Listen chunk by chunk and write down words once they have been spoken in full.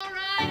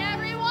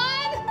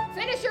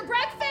your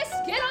breakfast,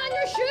 get on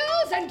your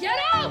shoes, and get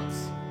out.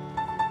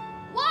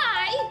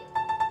 Why?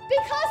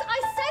 Because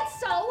I said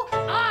so.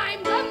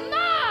 I'm the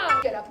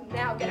mom. Get up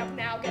now, get up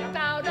now, get up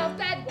out of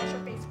bed. Wash your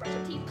face, brush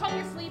your teeth, comb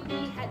your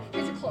sleepy head.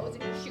 Here's your clothes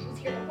and your shoes.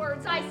 Hear the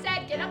words I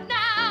said. Get up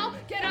now,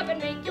 get up and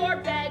make your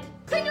bed.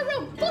 Clean your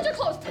room, fold your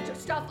clothes, put your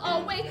stuff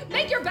away.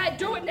 Make your bed,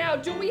 do it now,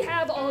 do we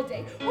have all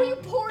day? Were you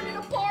born in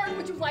a barn?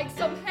 Would you like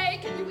some hay?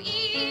 Can you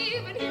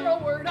even hear a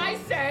word I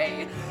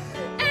say?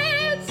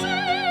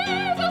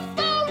 Answer the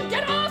phone,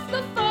 get off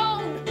the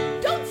phone.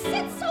 Don't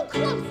sit so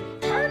close,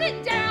 turn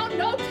it down.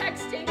 No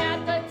texting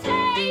at the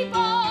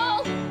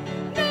table.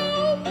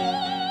 No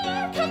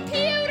more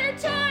computer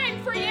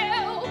time for you.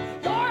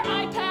 Your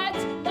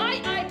iPad's my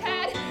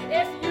iPad.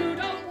 If you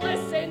don't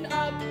listen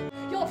up,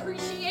 you'll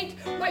appreciate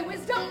my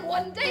wisdom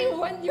one day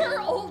when you're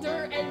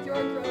older and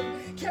you're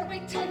grown. Can't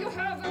wait till you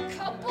have a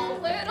couple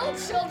little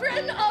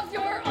children of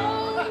your